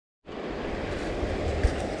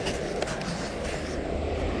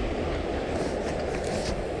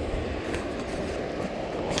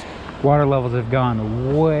Water levels have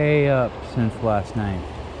gone way up since last night.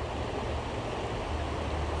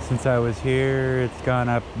 Since I was here, it's gone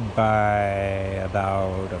up by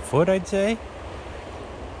about a foot, I'd say.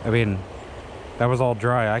 I mean, that was all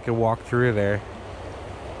dry. I could walk through there.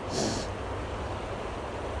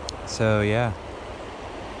 So yeah,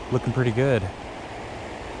 looking pretty good.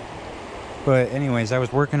 But anyways, I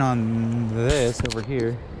was working on this over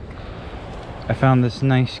here. I found this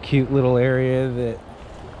nice cute little area that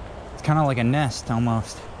it's kind of like a nest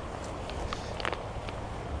almost.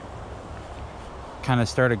 Kind of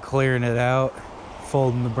started clearing it out,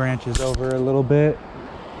 folding the branches over a little bit.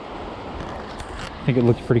 I think it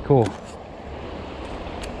looks pretty cool.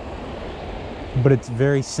 But it's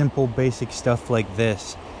very simple, basic stuff like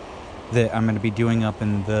this that I'm going to be doing up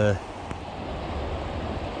in the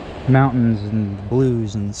mountains and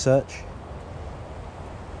blues and such.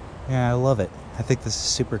 Yeah, I love it. I think this is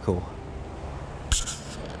super cool.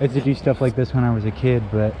 I used to do stuff like this when I was a kid,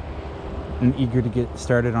 but I'm eager to get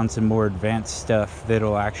started on some more advanced stuff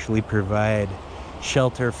that'll actually provide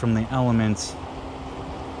shelter from the elements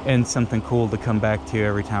and something cool to come back to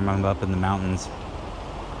every time I'm up in the mountains.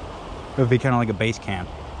 It would be kind of like a base camp.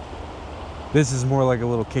 This is more like a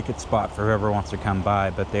little kick-it spot for whoever wants to come by,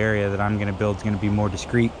 but the area that I'm going to build is going to be more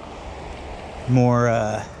discreet, more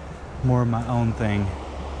of my own thing.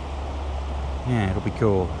 Yeah, it'll be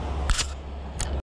cool.